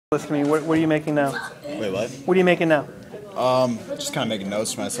Listen to me. What are you making now? Wait, what? What are you making now? Just kind of making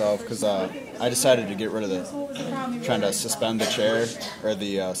notes for myself because I decided to get rid of trying to suspend the chair or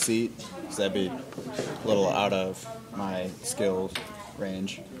the seat because that'd be a little out of my skill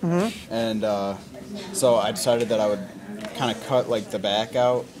range. Mm-hmm. And so I decided that I would kind of cut like the back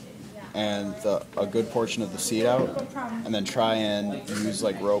out and a good portion of the seat out, and then try and use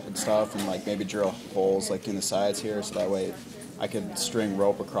like rope and stuff and like maybe drill holes like in the sides here so that way I could string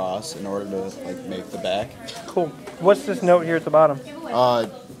rope across in order to like make the back. Cool. What's this note here at the bottom?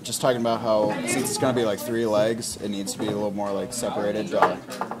 Just talking about how since it's going to be like 3 legs, it needs to be a little more like separated, be a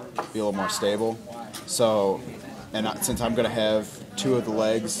little more stable. So, and since I'm going to have 2 of the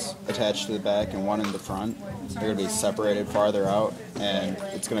legs attached to the back and 1 in the front, they're going to be separated farther out, and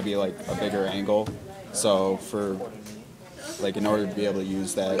it's going to be like a bigger angle. So for like in order to be able to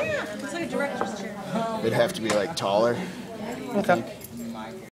use that, it'd have to be like taller. Okay.